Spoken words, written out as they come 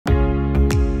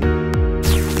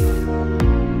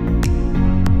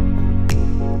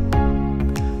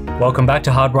Welcome back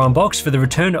to Hardware Unboxed for the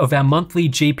return of our monthly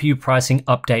GPU pricing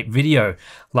update video.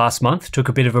 Last month took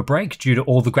a bit of a break due to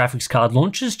all the graphics card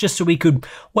launches just so we could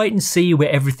wait and see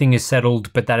where everything is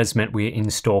settled, but that has meant we're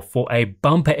in store for a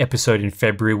bumper episode in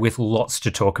February with lots to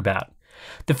talk about.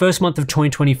 The first month of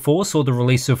 2024 saw the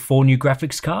release of 4 new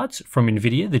graphics cards from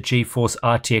Nvidia, the GeForce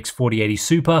RTX 4080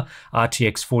 Super,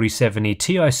 RTX 4070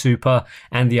 Ti Super,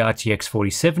 and the RTX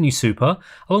 4070 Super,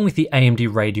 along with the AMD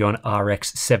Radeon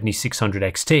RX 7600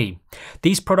 XT.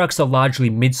 These products are largely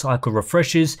mid-cycle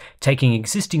refreshes, taking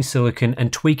existing silicon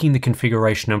and tweaking the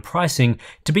configuration and pricing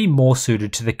to be more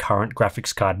suited to the current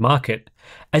graphics card market.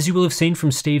 As you will have seen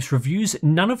from Steve's reviews,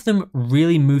 none of them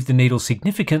really move the needle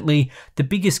significantly, the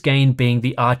biggest gain being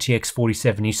the RTX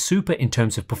 4070 Super in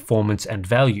terms of performance and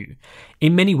value.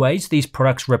 In many ways, these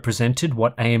products represented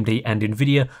what AMD and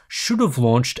Nvidia should have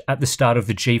launched at the start of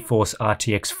the GeForce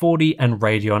RTX 40 and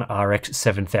Radeon RX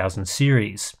 7000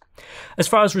 series. As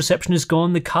far as reception has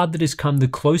gone, the card that has come the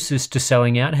closest to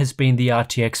selling out has been the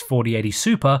RTX 4080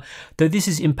 Super, though this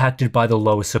is impacted by the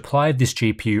lower supply of this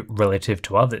GPU relative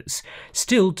to others.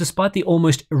 Still, despite the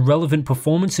almost irrelevant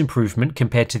performance improvement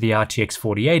compared to the RTX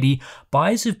 4080,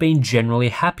 buyers have been generally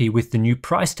happy with the new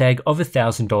price tag of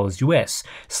 $1,000 US,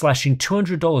 slashing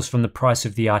 $200 from the price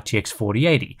of the RTX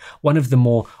 4080, one of the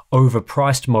more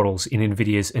overpriced models in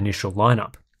Nvidia's initial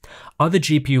lineup. Other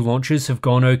GPU launches have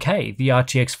gone okay. The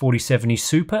RTX 4070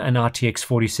 Super and RTX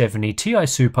 4070 Ti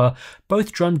Super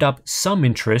both drummed up some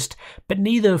interest, but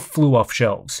neither flew off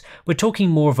shelves. We're talking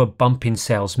more of a bump in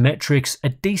sales metrics, a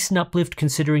decent uplift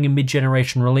considering a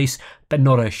mid-generation release, but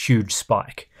not a huge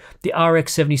spike. The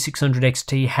RX 7600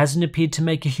 XT hasn't appeared to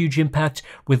make a huge impact,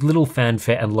 with little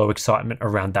fanfare and low excitement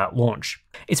around that launch.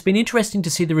 It's been interesting to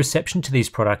see the reception to these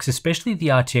products, especially the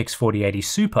RTX 4080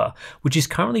 Super, which is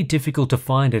currently difficult to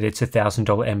find at its $1,000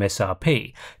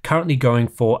 MSRP, currently going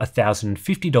for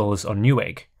 $1,050 on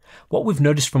Newegg. What we've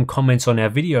noticed from comments on our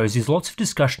videos is lots of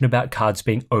discussion about cards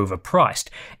being overpriced,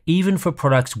 even for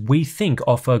products we think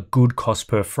offer good cost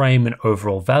per frame and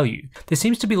overall value. There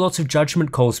seems to be lots of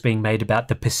judgment calls being made about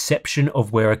the perception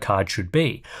of where a card should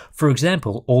be. For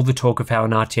example, all the talk of how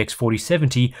an RTX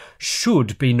 4070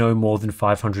 should be no more than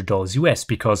 $500 US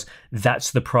because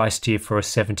that's the price tier for a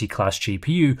 70 class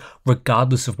GPU,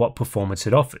 regardless of what performance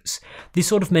it offers. This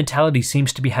sort of mentality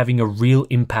seems to be having a real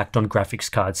impact on graphics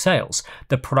card sales.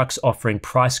 The products offering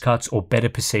price cuts or better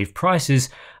perceived prices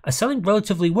are selling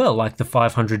relatively well, like the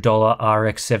 $500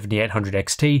 RX 7800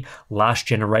 XT, last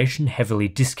generation heavily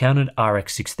discounted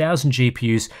RX 6000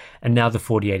 GPUs, and now the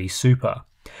 4080 Super.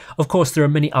 Of course, there are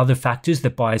many other factors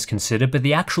that buyers consider, but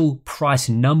the actual price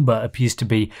number appears to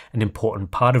be an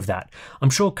important part of that. I'm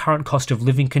sure current cost of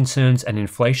living concerns and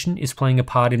inflation is playing a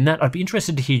part in that. I'd be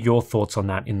interested to hear your thoughts on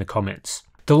that in the comments.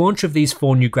 The launch of these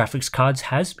 4 new graphics cards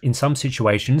has, in some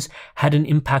situations, had an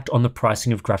impact on the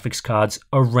pricing of graphics cards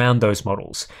around those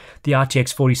models. The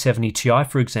RTX 4070 Ti,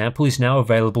 for example, is now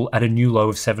available at a new low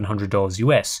of $700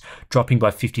 US, dropping by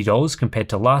 $50 compared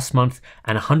to last month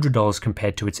and $100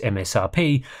 compared to its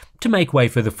MSRP, to make way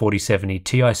for the 4070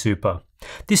 Ti Super.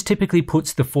 This typically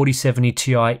puts the 4070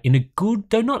 Ti in a good,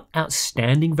 though not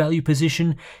outstanding value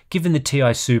position, given the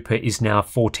Ti Super is now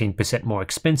 14% more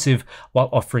expensive while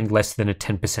offering less than a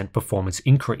 10% performance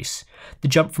increase. The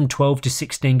jump from 12 to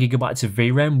 16GB of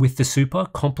VRAM with the Super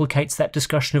complicates that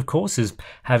discussion, of course, as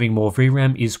having more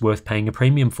VRAM is worth paying a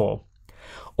premium for.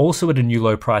 Also at a new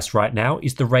low price right now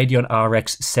is the Radeon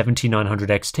RX 7900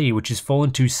 XT, which has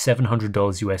fallen to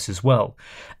 $700 US as well.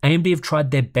 AMD have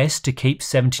tried their best to keep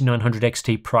 7900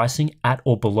 XT pricing at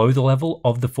or below the level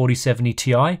of the 4070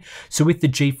 Ti, so with the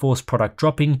GeForce product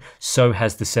dropping, so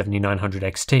has the 7900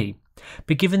 XT.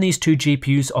 But given these two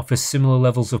GPUs offer similar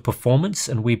levels of performance,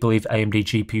 and we believe AMD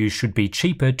GPUs should be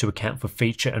cheaper to account for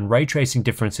feature and ray tracing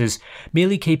differences,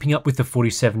 merely keeping up with the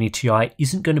 4070 Ti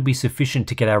isn't going to be sufficient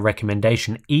to get our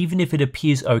recommendation, even if it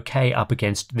appears okay up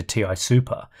against the Ti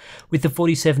Super. With the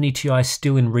 4070 Ti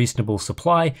still in reasonable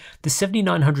supply, the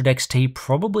 7900 XT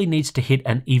probably needs to hit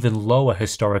an even lower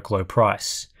historic low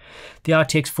price. The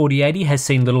RTX 4080 has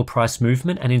seen little price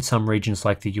movement, and in some regions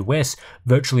like the US,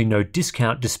 virtually no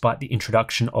discount despite the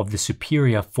introduction of the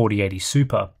superior 4080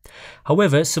 Super.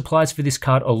 However, supplies for this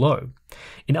card are low.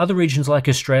 In other regions like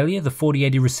Australia, the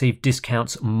 4080 received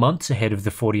discounts months ahead of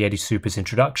the 4080 Super's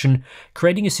introduction,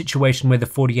 creating a situation where the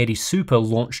 4080 Super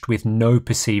launched with no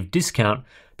perceived discount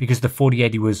because the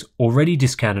 4080 was already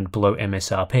discounted below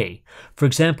MSRP. For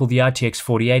example, the RTX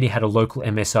 4080 had a local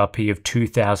MSRP of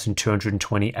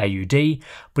 2,220 AUD,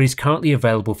 but is currently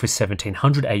available for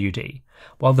 1,700 AUD,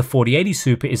 while the 4080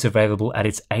 Super is available at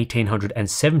its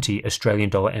 1,870 Australian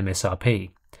dollar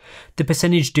MSRP. The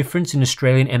percentage difference in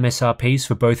Australian MSRPs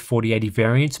for both 4080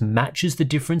 variants matches the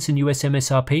difference in US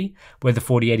MSRP, where the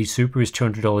 4080 Super is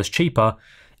 $200 cheaper.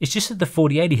 It's just that the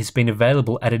 4080 has been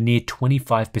available at a near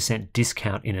 25%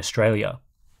 discount in Australia.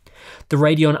 The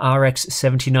Radeon RX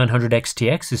 7900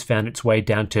 XTX has found its way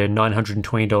down to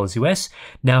 $920 US,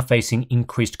 now facing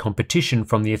increased competition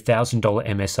from the $1,000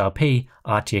 MSRP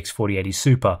RTX 4080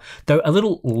 Super, though a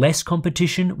little less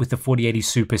competition with the 4080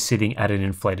 Super sitting at an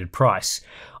inflated price.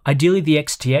 Ideally, the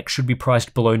XTX should be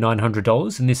priced below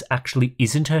 $900, and this actually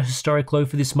isn't a historic low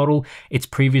for this model. It's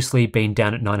previously been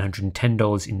down at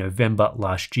 $910 in November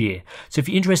last year. So if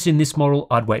you're interested in this model,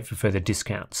 I'd wait for further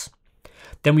discounts.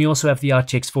 Then we also have the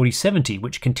RTX 4070,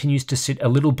 which continues to sit a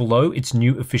little below its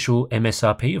new official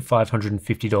MSRP of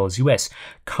 $550 US.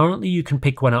 Currently, you can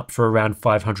pick one up for around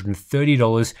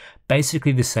 $530,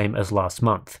 basically the same as last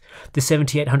month. The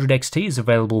 7800 XT is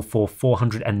available for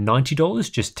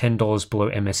 $490, just $10 below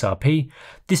MSRP.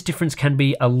 This difference can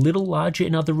be a little larger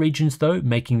in other regions though,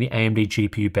 making the AMD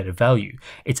GPU better value.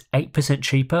 It's 8%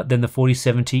 cheaper than the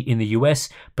 4070 in the US,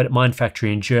 but at mine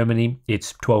factory in Germany,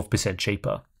 it's 12%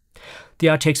 cheaper. The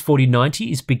RTX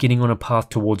 4090 is beginning on a path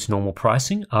towards normal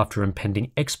pricing after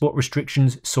impending export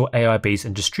restrictions saw AIBs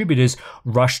and distributors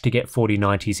rush to get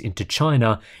 4090s into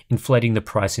China, inflating the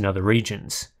price in other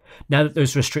regions. Now that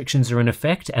those restrictions are in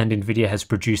effect and Nvidia has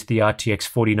produced the RTX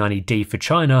 4090D for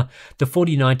China, the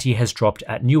 4090 has dropped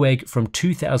at Newegg from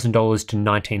 $2,000 to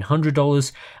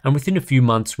 $1,900, and within a few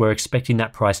months we're expecting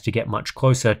that price to get much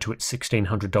closer to its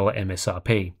 $1,600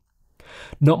 MSRP.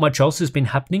 Not much else has been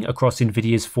happening across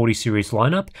Nvidia's 40 series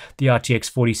lineup. The RTX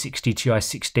 4060 Ti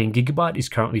 16GB is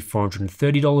currently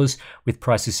 $430, with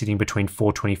prices sitting between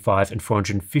 $425 and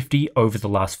 $450 over the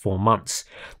last 4 months.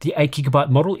 The 8GB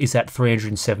model is at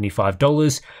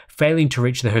 $375, failing to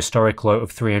reach the historic low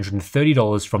of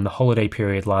 $330 from the holiday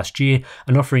period last year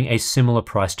and offering a similar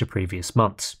price to previous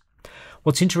months.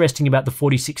 What's interesting about the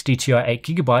 4060 Ti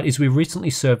 8GB is we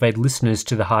recently surveyed listeners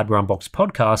to the Hardware Unboxed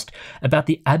podcast about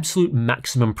the absolute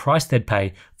maximum price they'd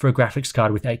pay for a graphics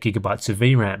card with 8GB of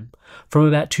VRAM. From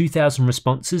about 2,000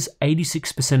 responses,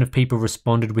 86% of people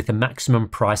responded with a maximum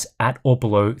price at or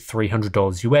below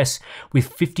 $300 US,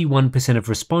 with 51% of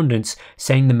respondents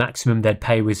saying the maximum they'd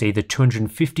pay was either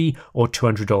 $250 or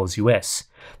 $200 US.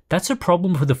 That's a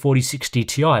problem for the 4060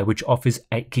 Ti, which offers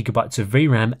 8GB of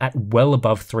VRAM at well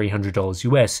above $300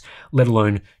 US, let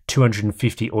alone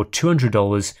 $250 or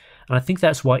 $200, and I think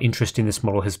that's why interest in this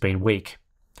model has been weak.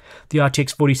 The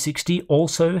RTX 4060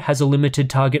 also has a limited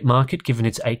target market given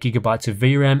its 8GB of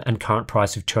VRAM and current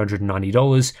price of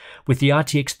 $290, with the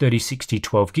RTX 3060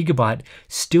 12GB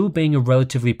still being a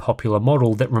relatively popular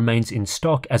model that remains in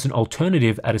stock as an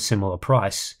alternative at a similar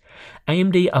price.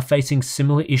 AMD are facing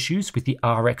similar issues with the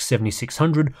RX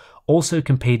 7600 also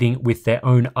competing with their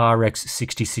own RX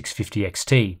 6650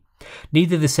 XT.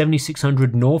 Neither the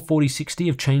 7600 nor 4060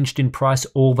 have changed in price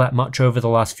all that much over the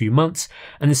last few months,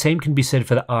 and the same can be said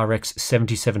for the RX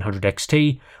 7700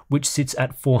 XT, which sits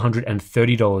at $430,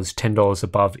 $10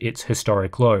 above its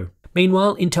historic low.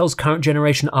 Meanwhile, Intel's current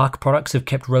generation Arc products have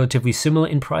kept relatively similar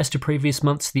in price to previous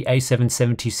months. The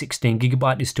A770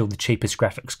 16GB is still the cheapest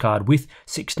graphics card with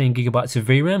 16GB of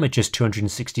VRAM at just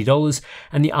 $260,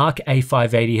 and the Arc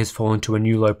A580 has fallen to a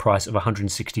new low price of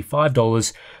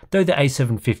 $165, though the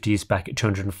A750 is back at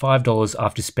 $205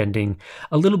 after spending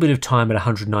a little bit of time at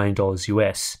 $109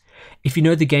 US. If you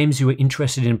know the games you are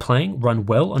interested in playing run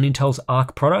well on Intel's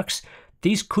Arc products,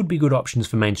 these could be good options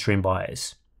for mainstream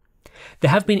buyers.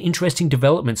 There have been interesting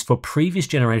developments for previous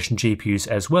generation GPUs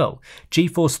as well.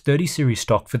 GeForce 30 series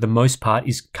stock for the most part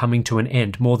is coming to an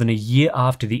end more than a year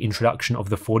after the introduction of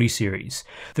the 40 series.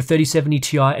 The 3070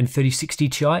 Ti and 3060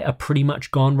 Ti are pretty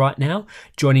much gone right now,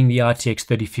 joining the RTX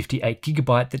 3050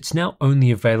 8GB that's now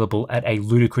only available at a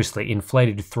ludicrously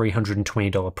inflated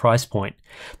 $320 price point.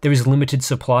 There is limited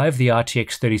supply of the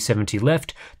RTX 3070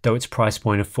 left, though its price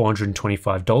point of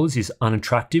 $425 is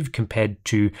unattractive compared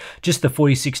to just the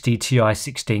 4060 Ti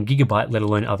 16GB, let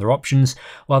alone other options,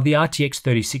 while the RTX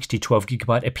 3060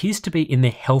 12GB appears to be in the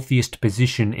healthiest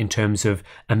position in terms of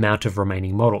amount of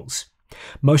remaining models.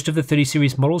 Most of the 30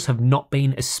 series models have not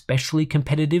been especially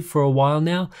competitive for a while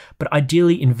now, but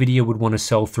ideally Nvidia would want to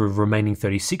sell through remaining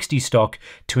 3060 stock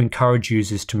to encourage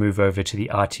users to move over to the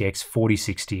RTX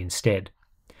 4060 instead.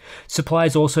 Supply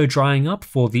is also drying up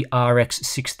for the RX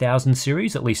 6000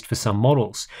 series, at least for some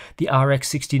models. The RX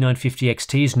 6950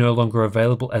 XT is no longer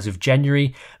available as of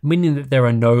January, meaning that there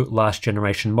are no last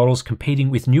generation models competing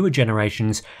with newer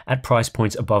generations at price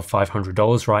points above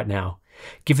 $500 right now.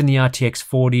 Given the RTX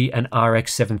 40 and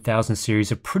RX 7000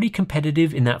 series are pretty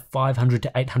competitive in that $500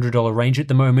 to $800 range at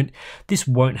the moment, this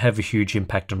won't have a huge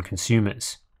impact on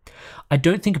consumers. I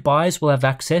don't think buyers will have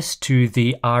access to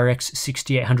the RX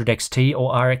 6800 XT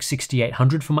or RX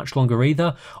 6800 for much longer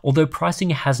either, although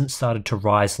pricing hasn't started to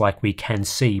rise like we can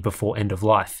see before end of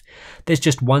life. There's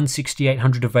just one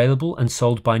 6800 available and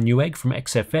sold by Newegg from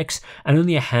XFX, and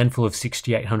only a handful of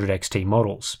 6800 XT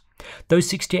models. Those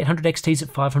 6800 XTs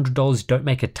at $500 don't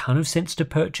make a ton of sense to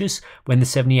purchase when the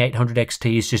 7800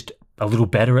 XT is just a little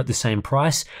better at the same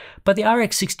price, but the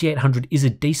RX 6800 is a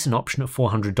decent option at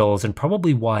 $400 and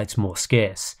probably why it's more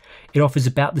scarce. It offers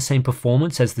about the same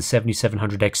performance as the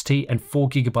 7700 XT and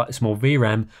 4GB more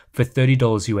VRAM for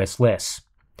 $30 US less.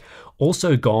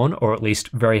 Also gone, or at least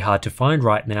very hard to find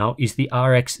right now, is the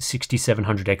RX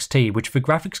 6700 XT, which for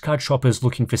graphics card shoppers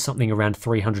looking for something around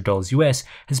 $300 US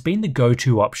has been the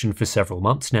go-to option for several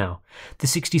months now. The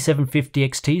 6750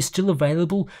 XT is still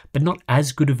available, but not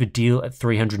as good of a deal at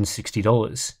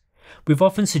 $360. We've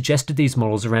often suggested these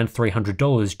models around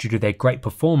 $300 due to their great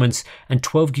performance and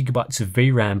 12GB of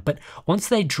VRAM, but once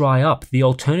they dry up, the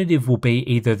alternative will be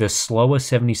either the slower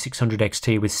 7600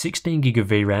 XT with 16GB of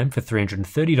VRAM for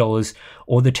 $330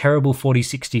 or the terrible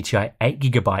 4060 Ti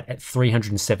 8GB at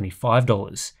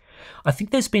 $375. I think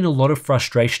there's been a lot of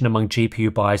frustration among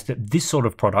GPU buyers that this sort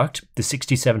of product, the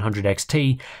 6700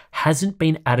 XT, hasn't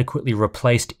been adequately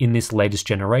replaced in this latest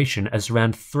generation, as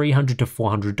around $300 to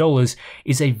 $400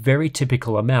 is a very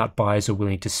typical amount buyers are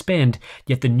willing to spend,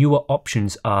 yet the newer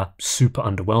options are super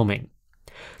underwhelming.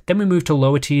 Then we move to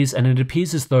lower tiers, and it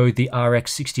appears as though the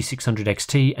RX 6600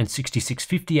 XT and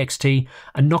 6650 XT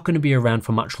are not going to be around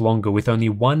for much longer, with only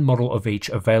one model of each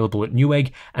available at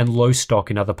Newegg and low stock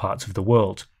in other parts of the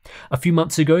world. A few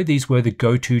months ago, these were the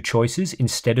go-to choices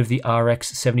instead of the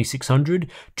RX 7600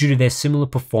 due to their similar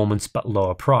performance but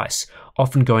lower price,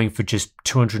 often going for just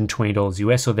 $220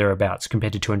 US or thereabouts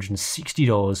compared to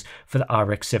 $260 for the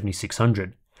RX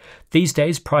 7600. These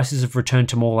days, prices have returned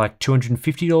to more like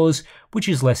 $250, which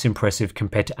is less impressive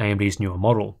compared to AMD's newer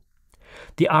model.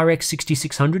 The RX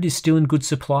 6600 is still in good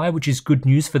supply, which is good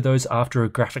news for those after a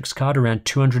graphics card around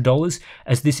 $200,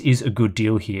 as this is a good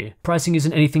deal here. Pricing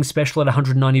isn't anything special at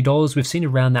 $190, we've seen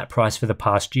around that price for the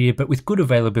past year, but with good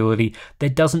availability, there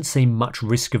doesn't seem much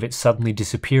risk of it suddenly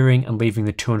disappearing and leaving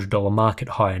the $200 market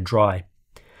high and dry.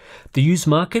 The used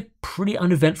market, pretty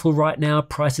uneventful right now.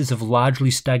 Prices have largely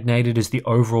stagnated as the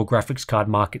overall graphics card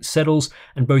market settles,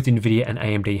 and both Nvidia and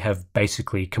AMD have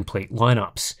basically complete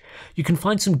lineups. You can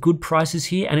find some good prices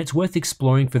here, and it's worth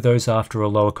exploring for those after a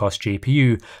lower cost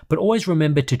GPU, but always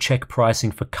remember to check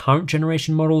pricing for current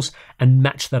generation models and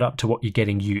match that up to what you're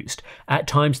getting used. At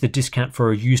times, the discount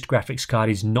for a used graphics card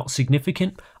is not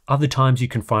significant. Other times you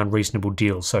can find reasonable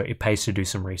deals, so it pays to do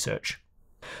some research.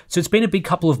 So it's been a big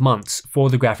couple of months for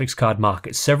the graphics card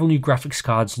market. Several new graphics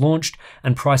cards launched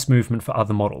and price movement for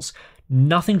other models.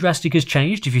 Nothing drastic has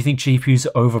changed. If you think GPUs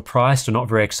are overpriced or not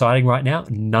very exciting right now,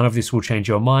 none of this will change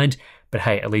your mind. But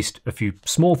hey, at least a few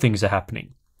small things are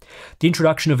happening. The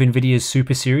introduction of Nvidia's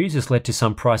Super series has led to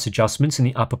some price adjustments in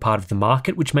the upper part of the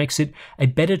market, which makes it a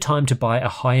better time to buy a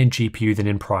high-end GPU than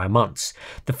in prior months.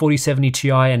 The 4070 Ti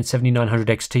and 7900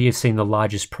 XT have seen the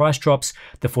largest price drops,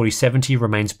 the 4070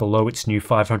 remains below its new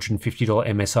 $550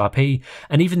 MSRP,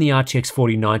 and even the RTX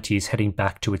 4090 is heading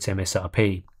back to its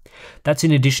MSRP. That's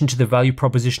in addition to the value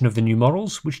proposition of the new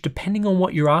models, which depending on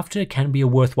what you're after can be a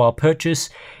worthwhile purchase,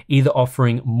 either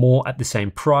offering more at the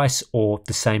same price or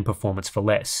the same performance for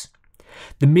less.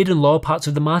 The mid and lower parts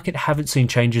of the market haven't seen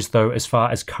changes though as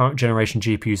far as current generation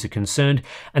GPUs are concerned,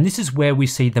 and this is where we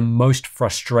see the most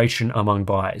frustration among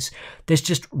buyers. There's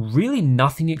just really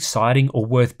nothing exciting or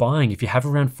worth buying if you have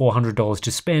around $400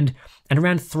 to spend, and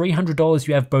around $300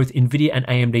 you have both Nvidia and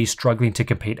AMD struggling to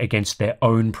compete against their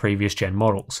own previous gen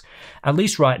models. At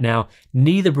least right now,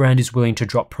 neither brand is willing to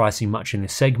drop pricing much in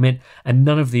this segment, and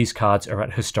none of these cards are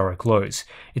at historic lows.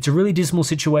 It's a really dismal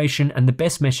situation, and the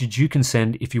best message you can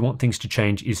send if you want things to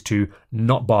change is to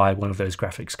not buy one of those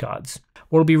graphics cards.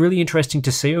 What'll be really interesting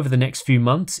to see over the next few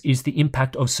months is the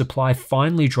impact of supply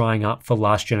finally drying up for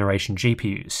last generation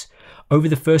GPUs. Over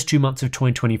the first 2 months of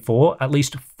 2024, at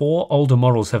least 4 older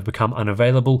models have become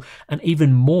unavailable, and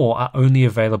even more are only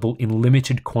available in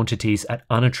limited quantities at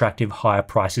unattractive higher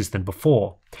prices than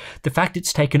before. The fact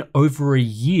it's taken over a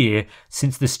year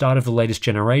since the start of the latest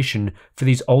generation for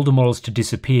these older models to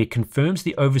disappear confirms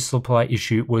the oversupply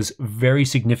issue was very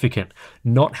significant,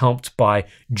 not helped by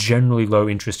generally low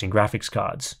interest in graphics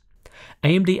cards.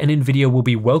 AMD and Nvidia will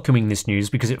be welcoming this news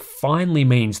because it finally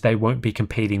means they won't be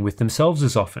competing with themselves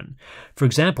as often. For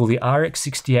example, the RX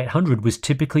 6800 was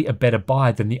typically a better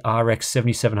buy than the RX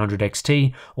 7700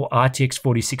 XT or RTX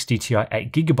 4060 Ti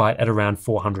 8GB at around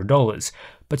 $400,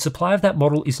 but supply of that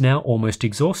model is now almost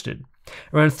exhausted.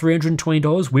 Around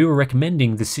 $320, we were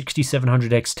recommending the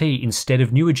 6700 XT instead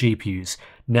of newer GPUs.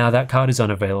 Now that card is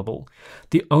unavailable.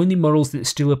 The only models that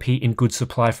still appear in good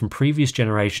supply from previous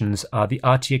generations are the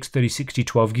RTX 3060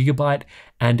 12GB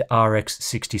and RX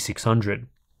 6600.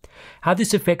 How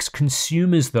this affects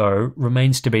consumers, though,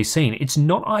 remains to be seen. It's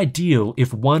not ideal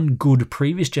if one good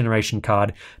previous generation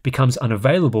card becomes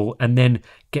unavailable and then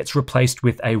gets replaced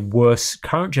with a worse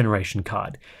current generation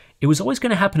card. It was always going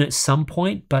to happen at some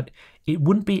point, but it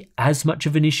wouldn't be as much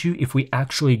of an issue if we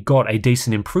actually got a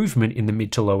decent improvement in the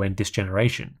mid to low end this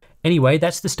generation. Anyway,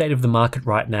 that's the state of the market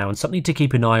right now and something to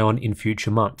keep an eye on in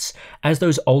future months. As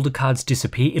those older cards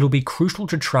disappear, it'll be crucial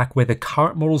to track whether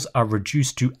current models are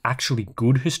reduced to actually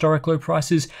good historic low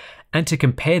prices and to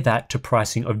compare that to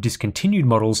pricing of discontinued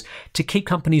models to keep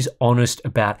companies honest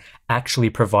about actually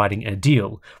providing a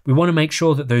deal. We want to make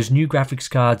sure that those new graphics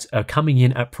cards are coming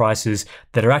in at prices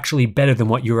that are actually better than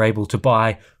what you were able to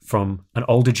buy from an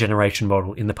older generation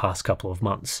model in the past couple of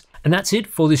months. And that's it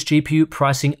for this GPU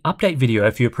pricing update video.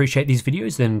 If you appreciate these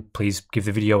videos, then please give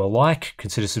the video a like,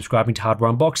 consider subscribing to Hardware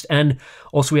Unboxed, and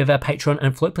also we have our Patreon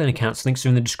and Floatplane accounts. Links are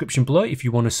in the description below if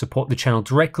you want to support the channel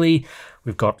directly.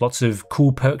 We've got lots of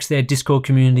cool perks there, Discord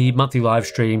community, monthly live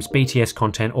streams, BTS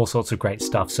content, all sorts of great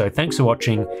stuff. So thanks for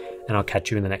watching, and I'll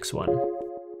catch you in the next one.